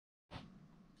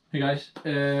Hey guys,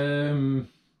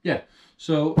 yeah,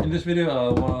 so in this video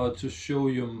I wanted to show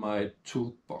you my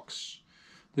toolbox.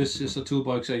 This is a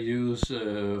toolbox I use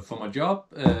for my job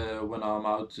when I'm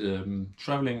out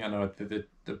traveling and at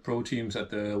the pro teams at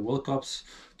the World Cups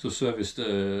to service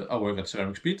I work at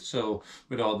CeramicSpeed, so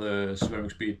with all the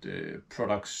CeramicSpeed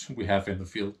products we have in the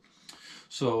field.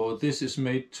 So this is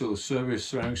made to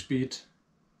service CeramicSpeed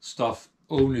stuff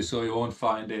only, so you won't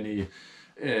find any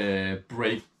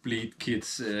brake bleed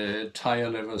kits, tire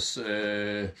levers,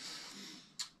 I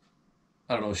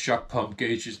don't know, shock pump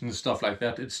gauges and stuff like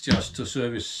that. It's just to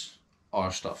service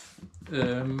our stuff.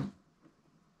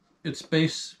 It's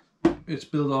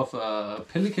built off a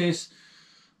pellet case.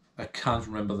 I can't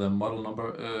remember the model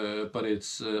number, but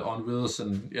it's on wheels,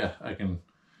 and yeah, I can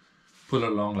pull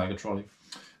it along like a trolley.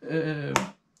 In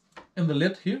the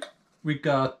lid here we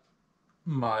got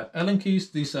my Allen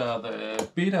keys. These are the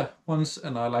beta ones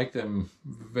and I like them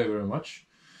very much.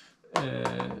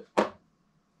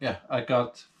 Yeah, I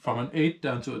got from an 8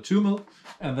 down to a 2 mil,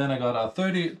 and then I got a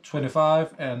 30,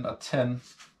 25 and a 10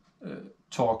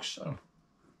 Torx.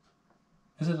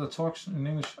 Is it a Torx in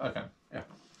English? Okay, yeah.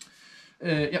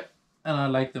 Yeah, and I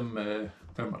like them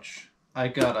very much. I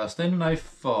got a standing knife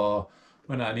for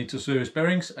when I need to service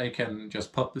bearings. I can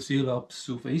just pop the seal up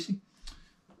super easy.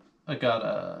 I got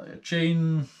a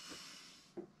chain,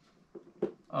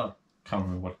 I can't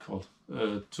remember what it's called,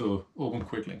 to open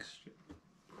quick links.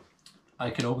 I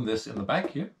can open this in the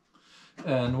back here.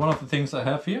 And one of the things I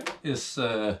have here is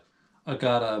I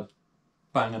got a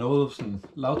Bang & Olufsen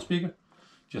loudspeaker,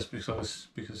 just because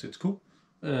it's cool.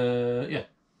 Yeah,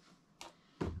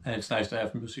 and it's nice to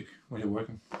have music when you're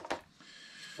working.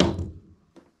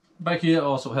 Back here I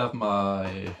also have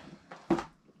my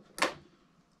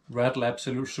Rad Lab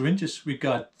syringes. We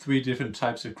got 3 different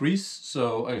types of grease,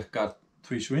 so I got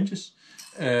 3 syringes.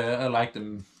 I like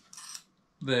them.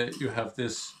 You have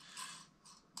this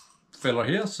fella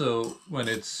here, so when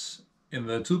it's in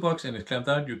the toolbox and it's clamped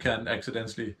out, you can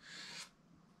accidentally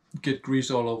get grease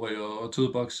all over your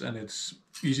toolbox, and it's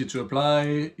easy to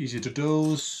apply, easy to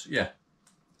dose. Yeah,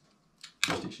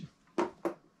 just easy.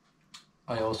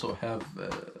 I also have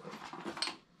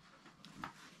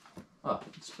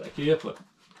it's back here, but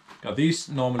got these.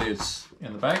 Normally it's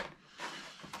in the back.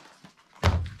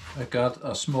 I got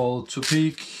a small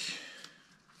topeak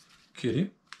kit here,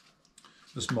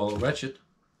 a small ratchet,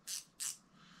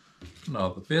 now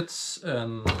the bits,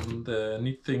 and the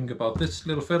neat thing about this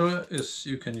little feather is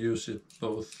you can use it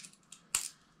both,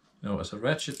 as a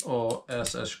ratchet or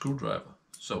as a screwdriver.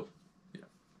 So yeah,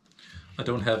 I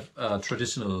don't have a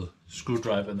traditional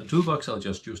screwdriver in the toolbox. I'll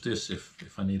just use this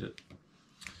if I need it.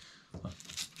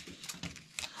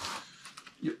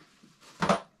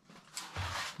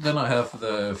 Then I have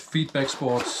the Feedback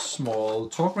Sports small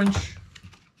torque wrench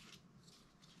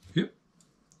here,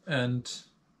 and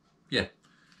yeah,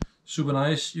 super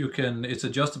nice. It's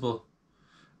adjustable,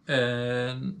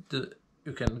 and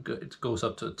it goes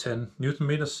up to 10 Newton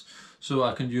meters, so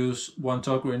I can use one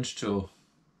torque wrench to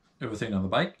everything on the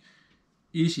bike.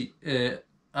 Easy.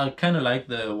 I kind of like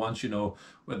the ones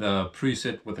with a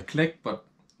preset with a click, but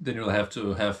then you'll have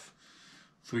to have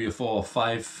 3 or 4 or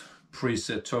 5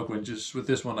 preset torque wrenches. With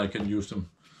this one I can use them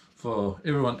for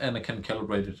everyone, and I can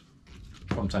calibrate it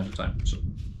from time to time. So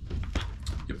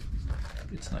yep,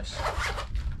 it's nice.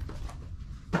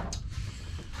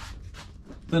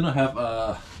 Then I have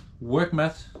a work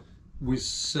mat. We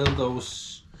sell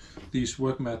these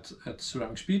work mats at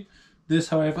CeramicSpeed. This,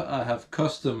 however, I have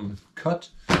custom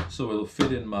cut, so it'll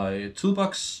fit in my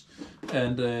toolbox.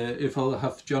 And if I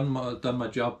have done my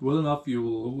job well enough, you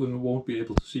won't be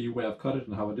able to see where I've cut it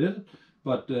and how I did it.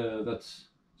 But that's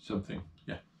something,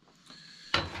 yeah.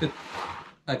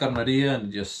 I got an idea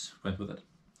and just went with it.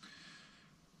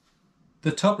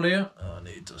 The top layer, I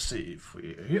need to see if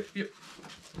we, yep,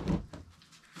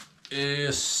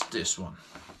 is this one.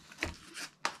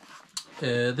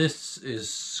 This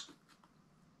is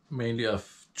mainly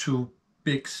of 2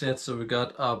 big sets. So we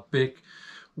got a big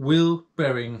wheel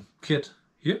bearing kit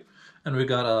here, and we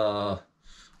got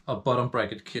a bottom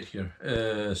bracket kit here.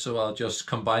 So I'll just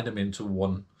combine them into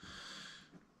one.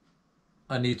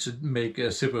 I need to make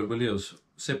separate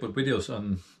videos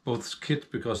on both kits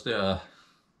because they're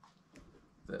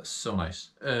so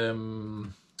nice.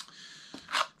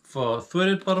 For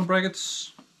threaded bottom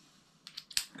brackets,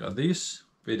 got these.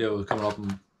 Video coming up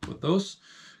with those.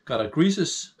 Got a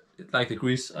greases, like the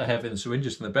grease I have in the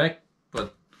syringes in the back,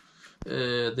 but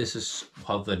this is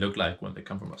how they look like when they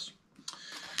come from us.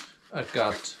 I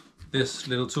got this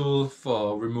little tool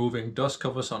for removing dust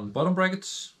covers on bottom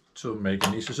brackets to make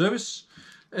an easy service.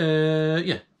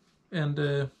 Yeah,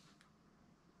 and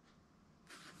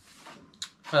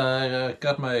I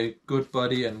got my good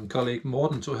buddy and colleague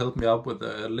Morten to help me out with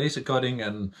the laser cutting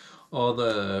and all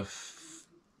the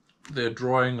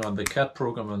drawing on the CAD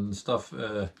program and stuff.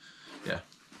 Yeah,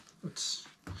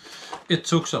 it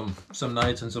took some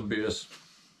nights and some beers.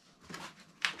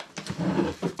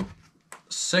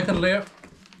 Second layer,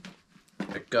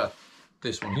 I got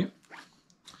this one here,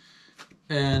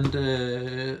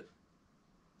 and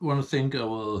one thing I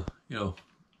will,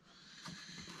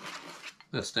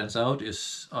 that stands out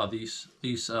is these.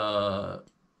 These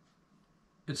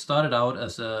it started out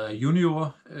as a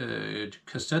junior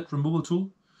cassette removal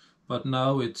tool, but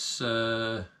now it's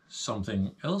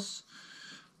something else.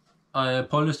 I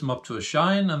polished them up to a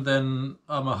shine, and then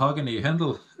a mahogany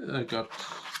handle. I got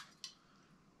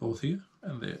both here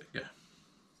and there. Yeah,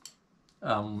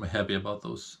 I'm happy about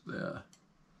those.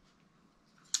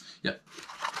 Yeah,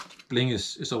 bling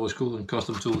is always cool, and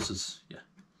custom tools is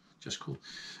just cool.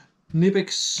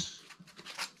 Nibex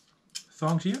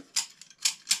thongs here,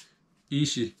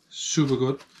 easy, super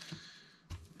good.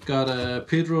 Got a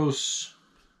Pedro's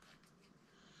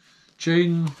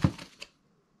chain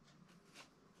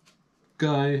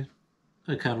guy,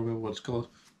 I can't remember what it's called.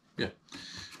 Yeah,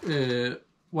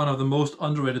 one of the most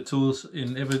underrated tools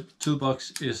in every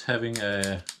toolbox is having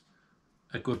a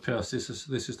good pair of scissors.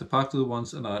 This is the parktool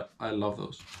ones, and I love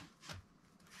those.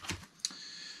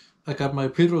 I got my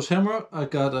Pedro's hammer. I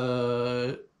got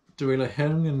a derailleur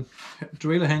hanger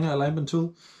alignment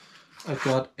tool. I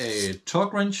got a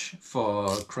torque wrench for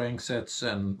cranksets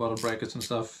and bottom brackets and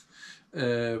stuff.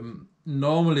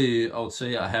 Normally I would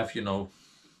say I have,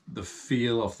 the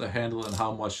feel of the handle and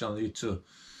how much I'll need to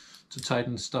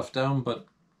tighten stuff down, but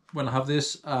when I have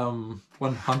this,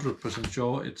 100%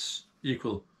 sure it's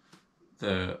equal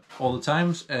all the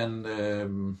times, and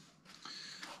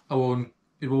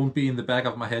it won't be in the back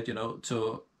of my head,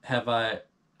 to have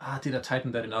did I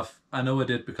tighten that enough? I know I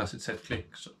did because it said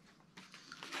click. So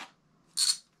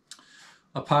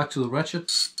a parktool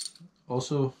ratchet,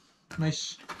 also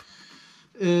nice.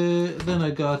 Then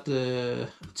I got a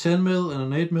 10mm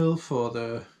and an 8mm for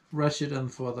the ratchet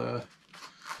and for the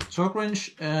torque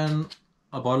wrench, and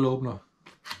a bottle opener,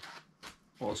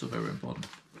 also very important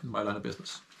in my line of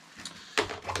business.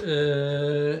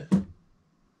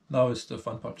 Now it's the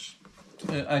fun parts.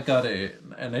 I got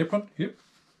an apron here,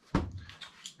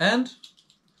 and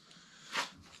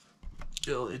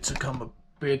you'll need to come a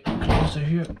bit closer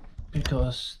here,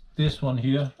 because this one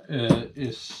here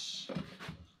is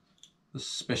the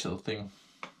special thing.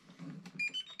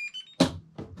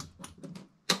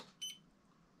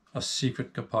 A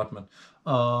secret compartment.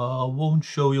 Won't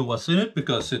show you what's in it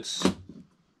because it's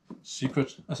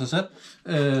secret, as I said.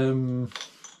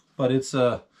 But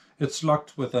it's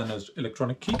locked with an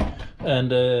electronic key,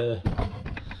 and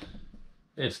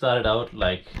it started out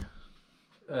like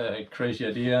a crazy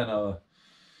idea, and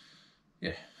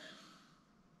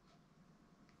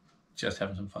just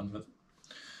having some fun with it.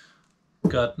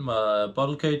 Got my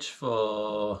bottle cage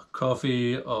for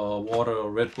coffee or water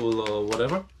or Red Bull or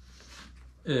whatever.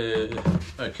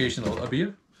 Occasional a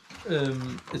beer.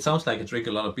 It sounds like I drink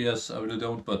a lot of beers. I really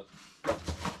don't, but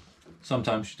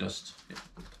sometimes you just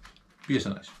beers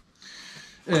are nice.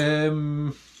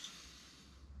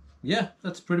 Yeah,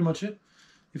 that's pretty much it.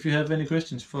 If you have any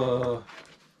questions for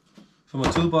my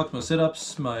toolbox, my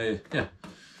setups, my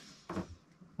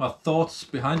thoughts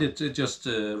behind it, just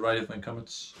write it in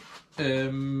comments.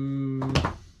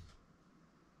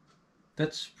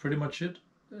 That's pretty much it.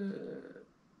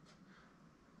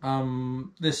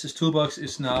 This toolbox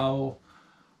is now,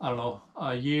 I don't know,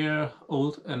 a year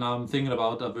old, and I'm thinking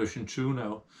about a version 2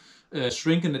 now.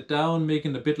 Shrinking it down,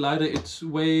 making it a bit lighter. It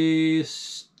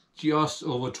weighs just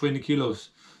over 20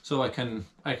 kilos, so I can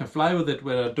fly with it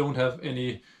where I don't have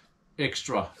any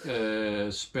extra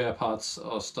spare parts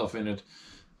or stuff in it.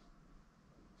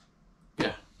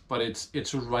 Yeah, but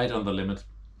it's right on the limit.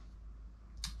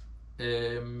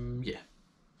 Yeah.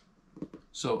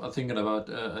 So I'm thinking about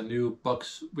a new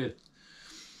box with,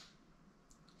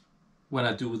 when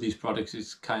I do these projects,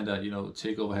 it's kind of,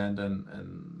 take overhand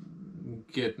and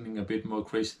getting a bit more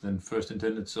crazy than first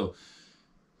intended. So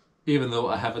even though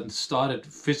I haven't started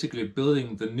physically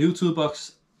building the new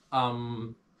toolbox,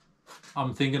 I'm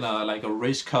thinking like a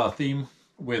race car theme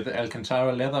with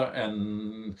Alcantara leather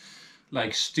and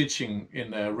like stitching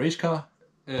in a race car.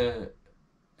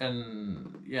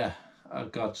 And yeah,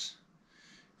 I've got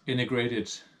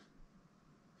integrated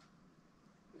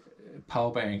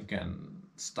power bank and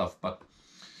stuff, but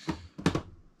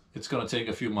it's gonna take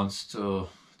a few months to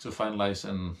finalize,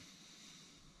 and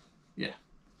yeah,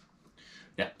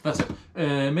 that's it.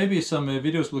 Maybe some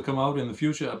videos will come out in the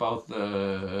future about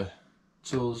the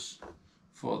tools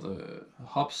for the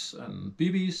hubs and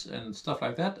BBs and stuff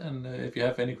like that. And if you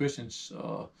have any questions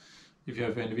or if you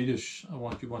have any videos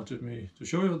you wanted me to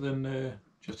show you, then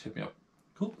just hit me up.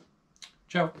 Cool.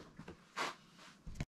 Ciao.